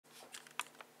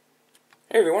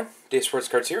Hey everyone, Dave Sports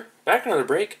Cards here, back another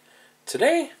break.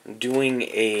 Today, I'm doing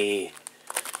a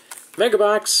Mega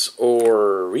Box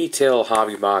or Retail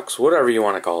Hobby Box, whatever you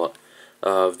want to call it,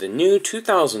 of the new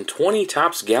 2020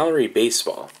 Topps Gallery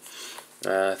Baseball.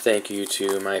 Thank you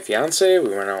to my fiance. We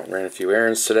went out and ran a few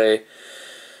errands today.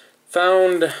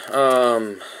 Found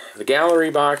the gallery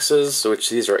boxes, which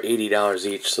these are $80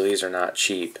 each, so these are not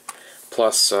cheap.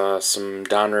 Plus some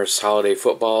Donruss Holiday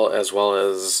Football, as well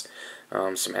as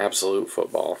some Absolute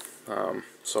Football.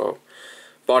 So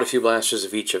bought a few blasters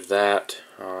of each of that.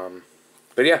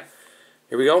 But yeah,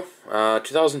 here we go.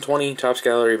 2020 Topps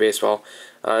Gallery Baseball.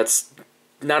 It's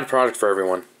not a product for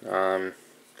everyone.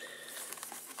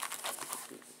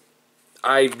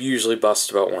 I usually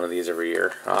bust about one of these every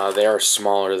year. They are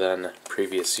smaller than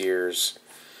previous years.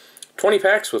 20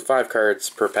 packs with 5 cards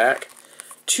per pack.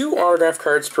 2 autograph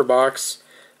cards per box,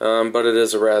 but it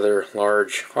is a rather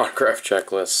large autograph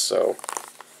checklist, so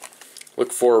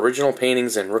look for original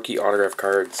paintings and rookie autograph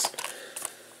cards.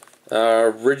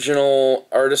 Original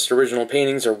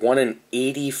paintings are 1 in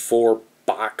 84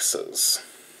 boxes.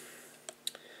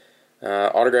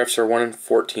 Autographs are 1 in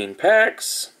 14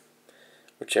 packs,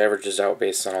 which averages out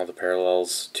based on all the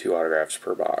parallels, 2 autographs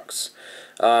per box.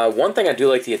 One thing I do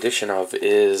like the addition of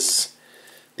is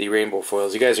the rainbow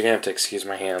foils. You guys are going to have to excuse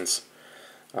my hands.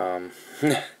 I've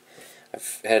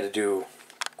had to do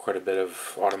quite a bit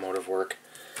of automotive work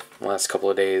in the last couple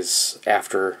of days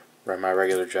after my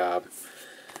regular job.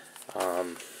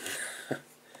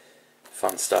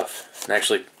 Fun stuff. And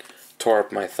actually tore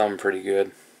up my thumb pretty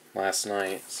good last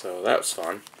night, so that was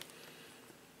fun.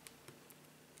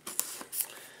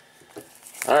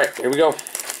 Alright, here we go.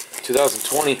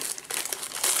 2020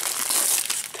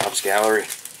 Topps Gallery.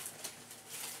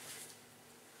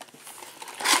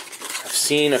 I've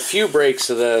seen a few breaks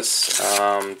of this.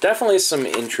 Definitely some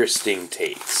interesting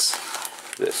takes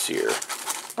this year.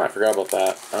 Oh, I forgot about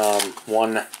that.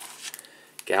 One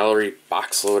gallery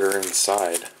box loader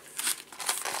inside.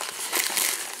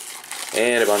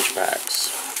 And a bunch of packs.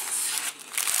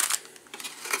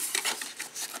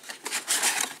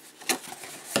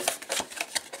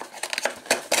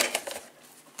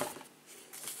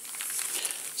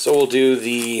 So we'll do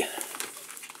the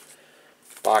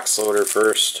box loader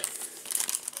first.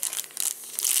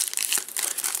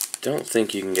 Don't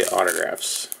think you can get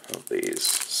autographs of these,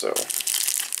 so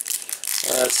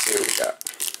let's see what we got.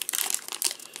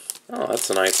 Oh,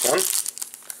 that's a nice one.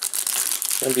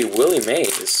 It's going to be Willie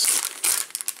Mays.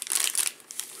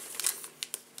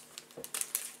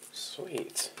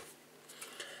 Sweet.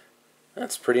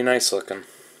 That's pretty nice looking.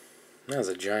 That's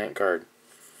a giant card.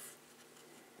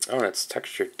 Oh, and it's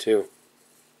textured too.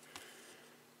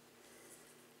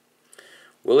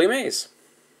 Willie Mays.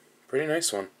 Pretty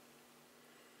nice one.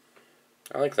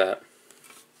 I like that.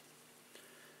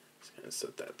 Just gonna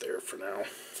set that there for now.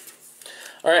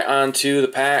 Alright, on to the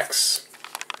packs.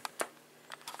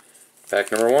 Pack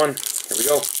number 1. Here we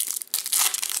go.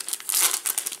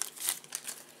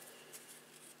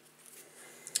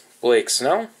 Blake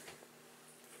Snell.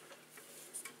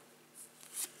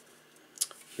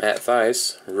 Matt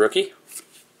Thaiss, rookie.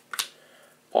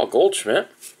 Paul Goldschmidt.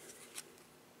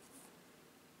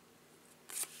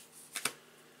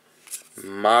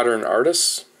 Modern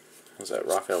Artists. Was that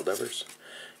Rafael Devers?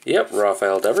 Yep,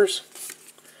 Rafael Devers.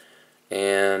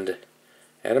 And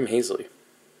Adam Hazley.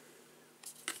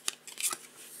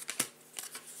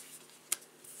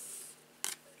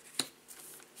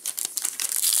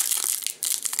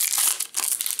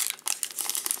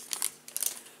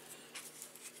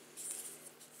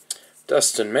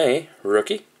 Dustin May,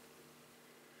 rookie.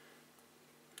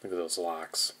 Look at those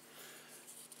locks.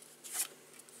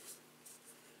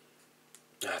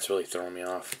 That's really throwing me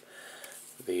off.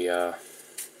 The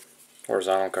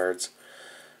horizontal cards.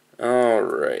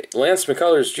 Alright. Lance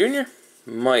McCullers Jr.,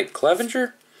 Mike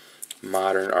Clevenger,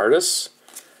 Modern Artists,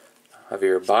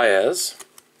 Javier Baez,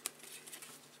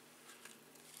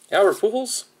 Albert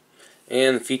Pujols,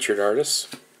 and Featured Artists.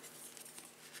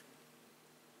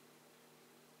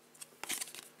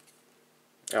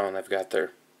 Oh, and they've got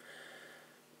their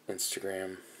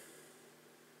Instagram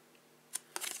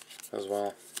as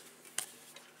well.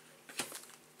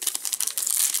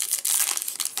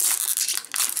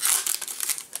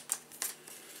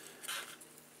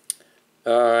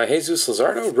 Jesus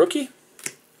Luzardo, rookie.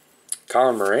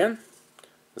 Colin Moran.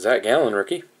 Zach Gallen,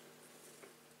 rookie.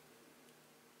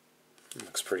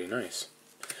 Looks pretty nice.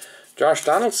 Josh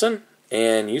Donaldson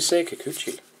and Yusei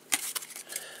Kikuchi.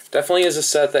 Definitely is a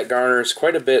set that garners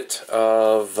quite a bit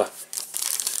of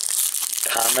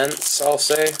comments, I'll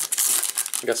say.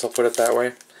 I guess I'll put it that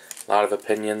way. A lot of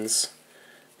opinions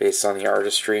based on the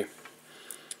artistry.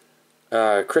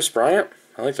 Chris Bryant.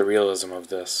 I like the realism of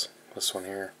this one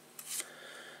here.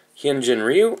 Hyunjin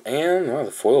Ryu, and wow,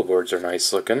 the foil boards are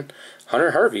nice looking.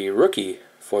 Hunter Harvey, rookie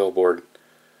foil board.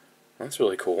 That's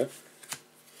really cool.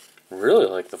 Really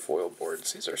like the foil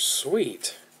boards. These are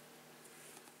sweet.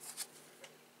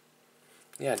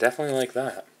 Yeah, definitely like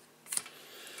that.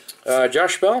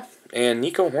 Josh Bell and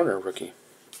Nico Horner, rookie.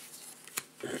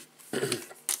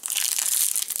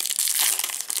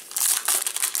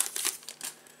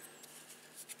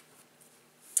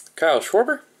 Kyle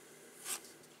Schwarber.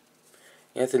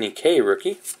 Anthony Kay,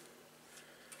 rookie.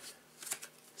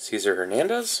 Cesar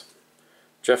Hernandez.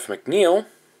 Jeff McNeil,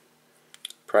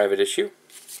 private issue.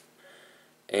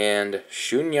 And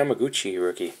Shun Yamaguchi,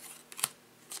 rookie.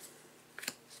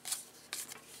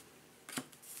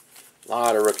 A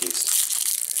lot of rookies.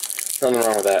 Nothing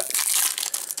wrong with that.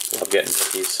 Love getting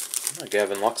rookies. Oh,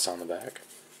 Gavin Lux on the back.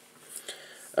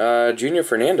 Junior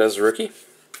Fernandez, rookie.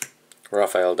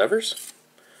 Rafael Devers.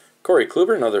 Corey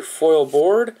Kluber, another foil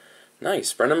board.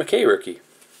 Nice. Brendan McKay, rookie.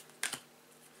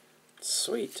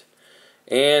 Sweet.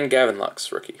 And Gavin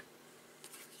Lux, rookie.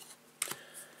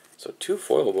 So 2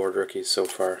 foil board rookies so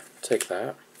far. Take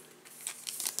that.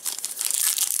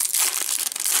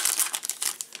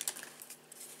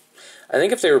 I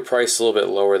think if they were priced a little bit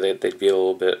lower, they'd be a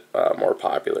little bit more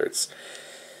popular. It's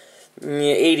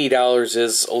 $80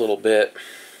 is a little bit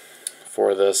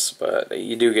for this, but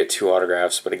you do get 2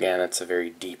 autographs. But again, it's a very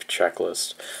deep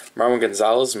checklist. Marwin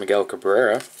Gonzalez, Miguel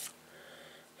Cabrera,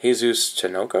 Jesus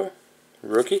Tinoco,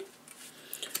 rookie.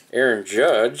 Aaron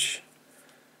Judge,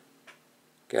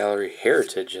 Gallery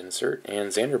Heritage insert, and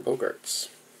Xander Bogaerts.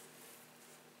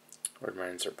 Where'd my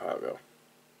insert pile go?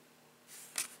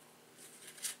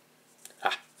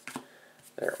 Ah,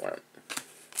 there it went.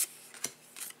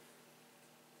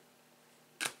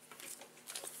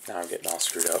 Now I'm getting all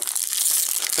screwed up.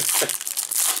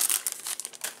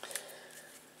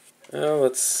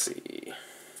 Let's see.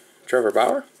 Trevor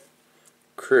Bauer,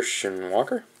 Christian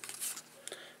Walker,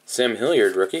 Sam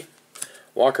Hilliard, rookie,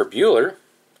 Walker Buehler,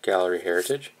 Gallery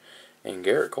Heritage, and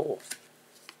Garrett Cole.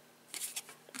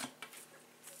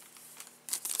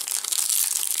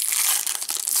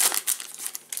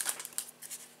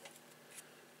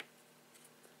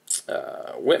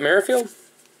 Whit Merrifield,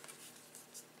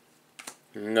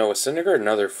 Noah Syndergaard,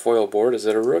 another foil board. Is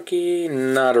it a rookie?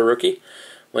 Not a rookie.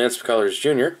 Lance McCullers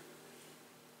Jr.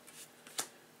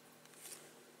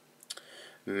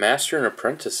 Master and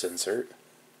Apprentice insert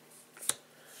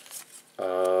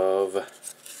of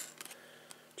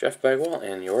Jeff Bagwell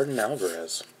and Jordan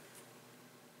Alvarez.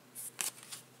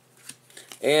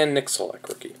 And Nick Solak,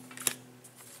 rookie.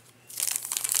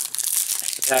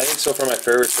 I think so far my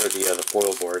favorites are the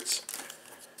foil boards.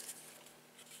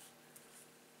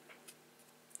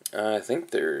 I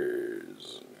think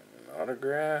there's an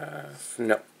autograph.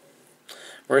 No.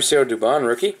 Mauricio Dubon,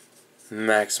 rookie.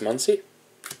 Max Muncy.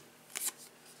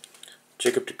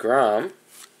 Jacob deGrom.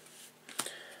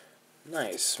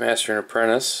 Nice. Master and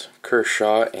Apprentice.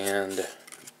 Kershaw and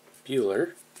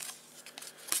Buehler.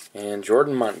 And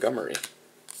Jordan Montgomery.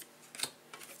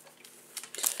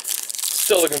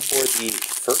 Still looking for the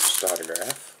first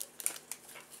autograph.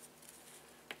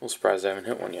 A little surprised I haven't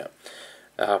hit one yet.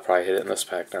 I'll probably hit it in this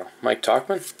pack now. Mike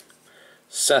Tauchman,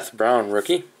 Seth Brown,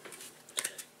 rookie,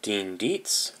 Dean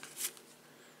Dietz.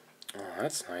 Oh,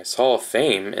 that's nice. Hall of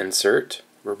Fame insert,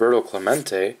 Roberto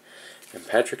Clemente, and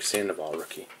Patrick Sandoval,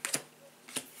 rookie.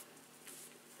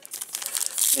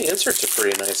 The inserts are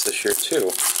pretty nice this year,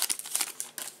 too.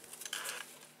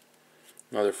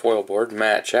 Another foil board,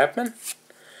 Matt Chapman,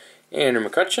 Andrew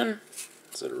McCutchen.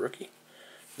 Is it a rookie?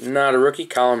 Not a rookie,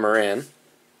 Colin Moran.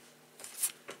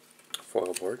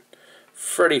 Foil board.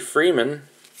 Freddie Freeman.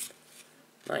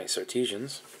 Nice,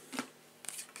 Artesians.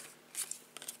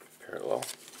 Parallel.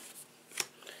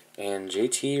 And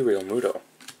JT Realmuto.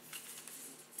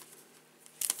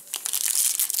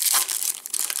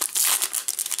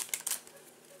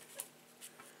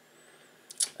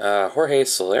 Jorge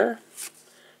Soler.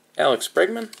 Alex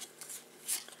Bregman.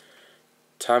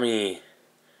 Tommy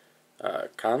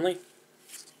Conley.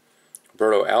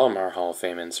 Roberto Alomar Hall of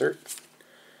Fame insert.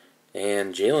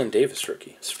 And Jalen Davis,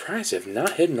 rookie. Surprised I have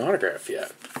not hit an autograph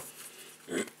yet.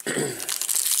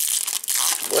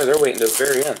 Boy, they're waiting to the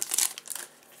very end.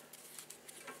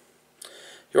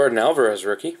 Jordan Alvarez,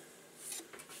 rookie.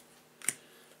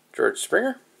 George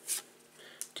Springer.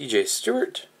 DJ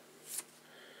Stewart.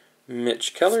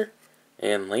 Mitch Keller.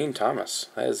 And Lane Thomas.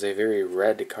 That is a very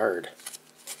red card.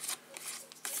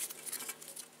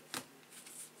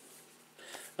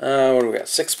 What do we got?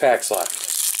 6 packs left.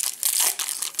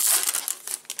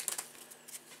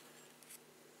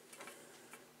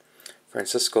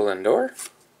 Francisco Lindor,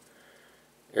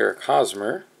 Eric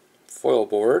Hosmer, foil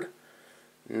board.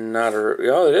 Not a,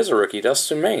 oh, it is a rookie.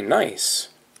 Dustin May, nice.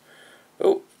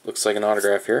 Oh, looks like an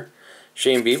autograph here.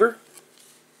 Shane Bieber.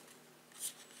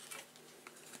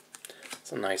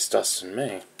 It's a nice Dustin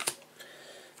May.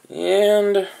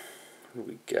 And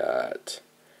we got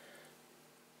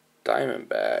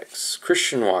Diamondbacks,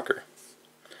 Christian Walker.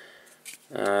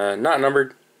 Not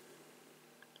numbered.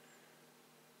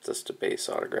 Just a base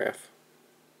autograph.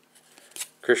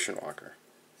 Christian Walker.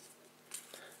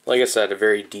 Like I said, a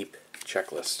very deep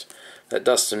checklist. That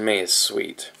Dustin May is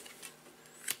sweet.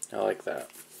 I like that.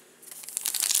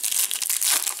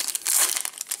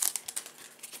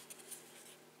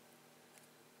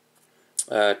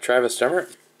 Travis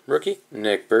Demeritte, rookie.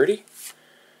 Nick Birdie.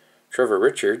 Trevor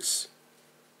Richards,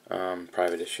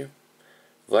 private issue.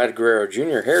 Vlad Guerrero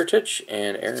Jr. Heritage,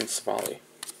 and Aaron Smalley,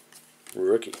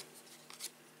 rookie.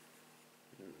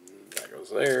 That goes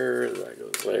there, that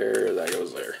goes there, that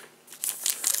goes there.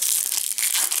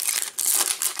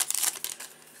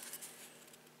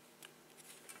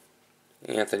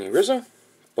 Anthony Rizzo,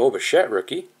 Bo Bichette,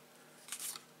 rookie.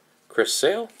 Chris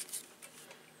Sale,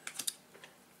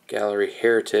 Gallery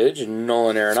Heritage,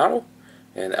 Nolan Arenado,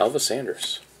 and Elvis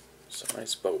Andrus. So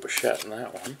nice Bo Bichette in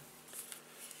that one.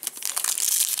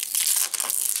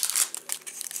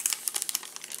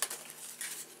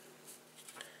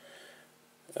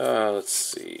 Let's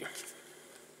see.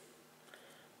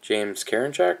 James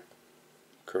Karinchak,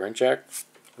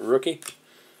 rookie.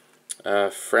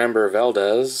 Framber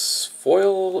Valdez,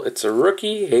 foil. It's a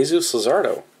rookie. Jesus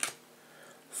Luzardo,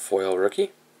 foil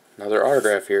rookie. Another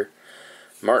autograph here.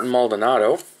 Martin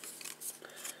Maldonado.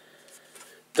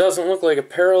 Doesn't look like a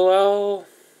parallel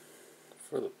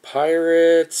for the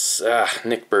Pirates.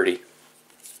 Nick Birdie.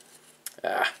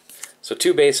 So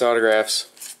 2 base autographs.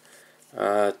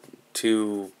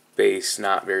 2 base,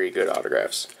 not very good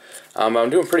autographs. I'm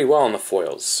doing pretty well on the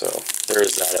foils, so there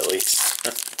is that at least.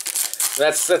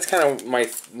 that's kind of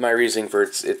my reasoning for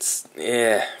it's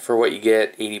for what you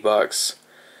get, $80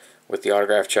 with the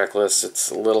autograph checklist.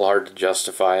 It's a little hard to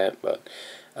justify it, but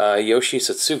Yoshi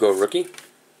Tsutsugo, rookie.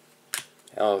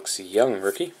 Alex Young,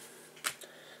 rookie.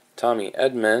 Tommy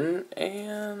Edman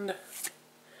and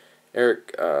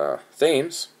Eric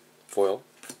Thames, foil.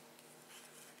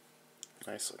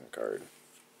 Nice looking card.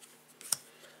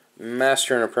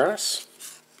 Master and Apprentice,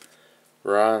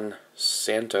 Ron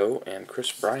Santo and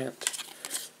Chris Bryant.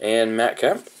 And Matt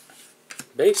Kemp,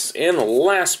 base. And the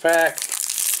last pack,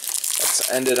 let's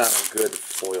end it on a good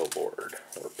foil board,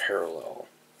 or parallel.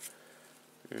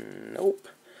 Nope.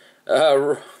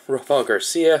 Rafael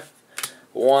Garcia,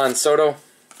 Juan Soto,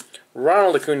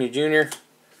 Ronald Acuna Jr.,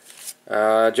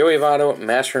 Joey Votto,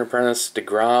 Master and Apprentice,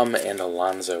 DeGrom, and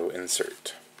Alonso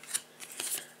insert.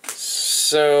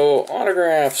 So,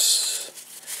 autographs,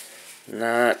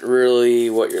 not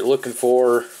really what you're looking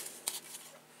for.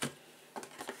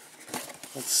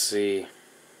 Let's see.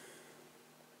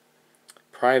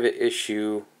 Private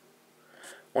issue,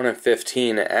 1 in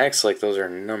 15. It acts like those are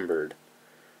numbered.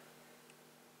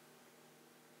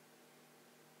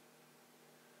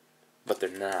 But they're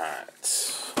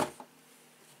not.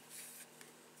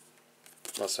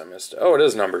 Unless I missed it. Oh, it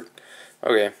is numbered.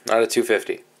 Okay, not a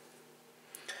 250.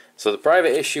 So the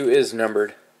private issue is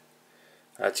numbered.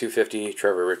 250,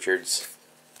 Trevor Richards.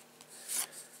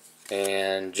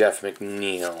 And Jeff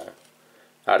McNeil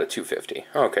out of 250.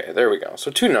 Okay, there we go. So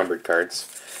 2 numbered cards.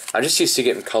 I'm just used to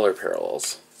getting color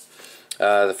parallels.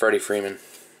 The Freddie Freeman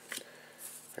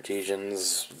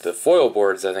Artesians. The foil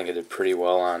boards I think I did pretty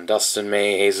well on. Dustin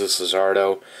May, Jesus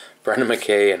Luzardo, Brendan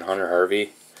McKay, and Hunter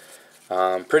Harvey.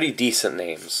 Pretty decent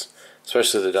names,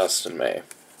 especially the Dustin May.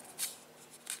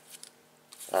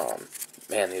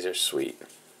 Man, these are sweet.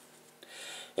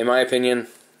 In my opinion,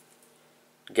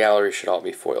 gallery should all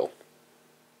be foil.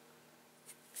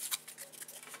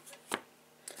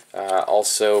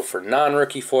 Also, for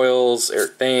non-rookie foils,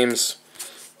 Eric Thames,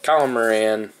 Colin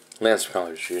Moran, Lance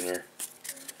McCullers Jr.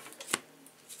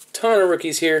 Ton of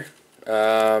rookies here.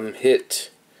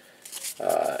 Hit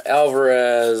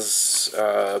Alvarez,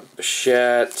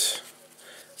 Bichette.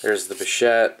 There's the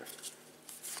Bichette.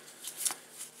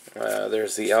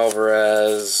 There's the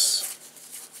Alvarez.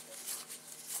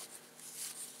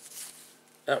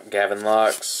 Oh, Gavin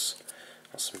Lux.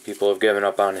 Some people have given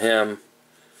up on him.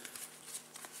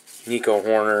 Nico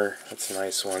Horner, that's a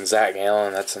nice one. Zach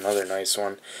Gallen, that's another nice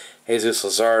one. Jesus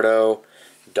Luzardo,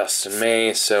 Dustin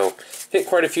May. So, hit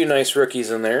quite a few nice rookies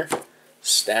in there.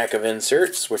 Stack of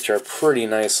inserts, which are pretty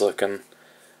nice looking.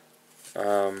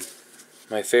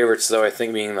 My favorites, though, I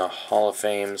think being the Hall of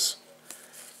Fames.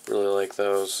 Really like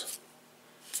those.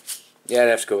 Yeah, I'd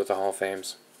have to go with the Hall of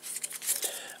Fames.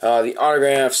 The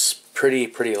autographs,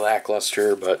 pretty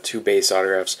lackluster, but 2 base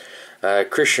autographs.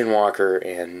 Christian Walker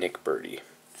and Nick Burdi.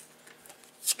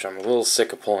 Which I'm a little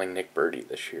sick of pulling Nick Burdi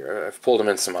this year. I've pulled him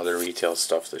in some other retail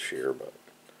stuff this year, but...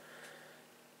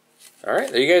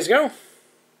 Alright, there you guys go.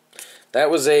 That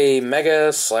was a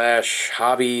mega slash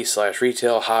hobby slash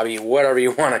retail hobby, whatever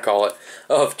you want to call it,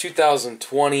 of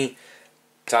 2020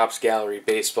 Topps Gallery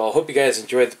Baseball. Hope you guys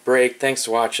enjoyed the break. Thanks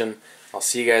for watching. I'll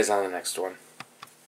see you guys on the next one.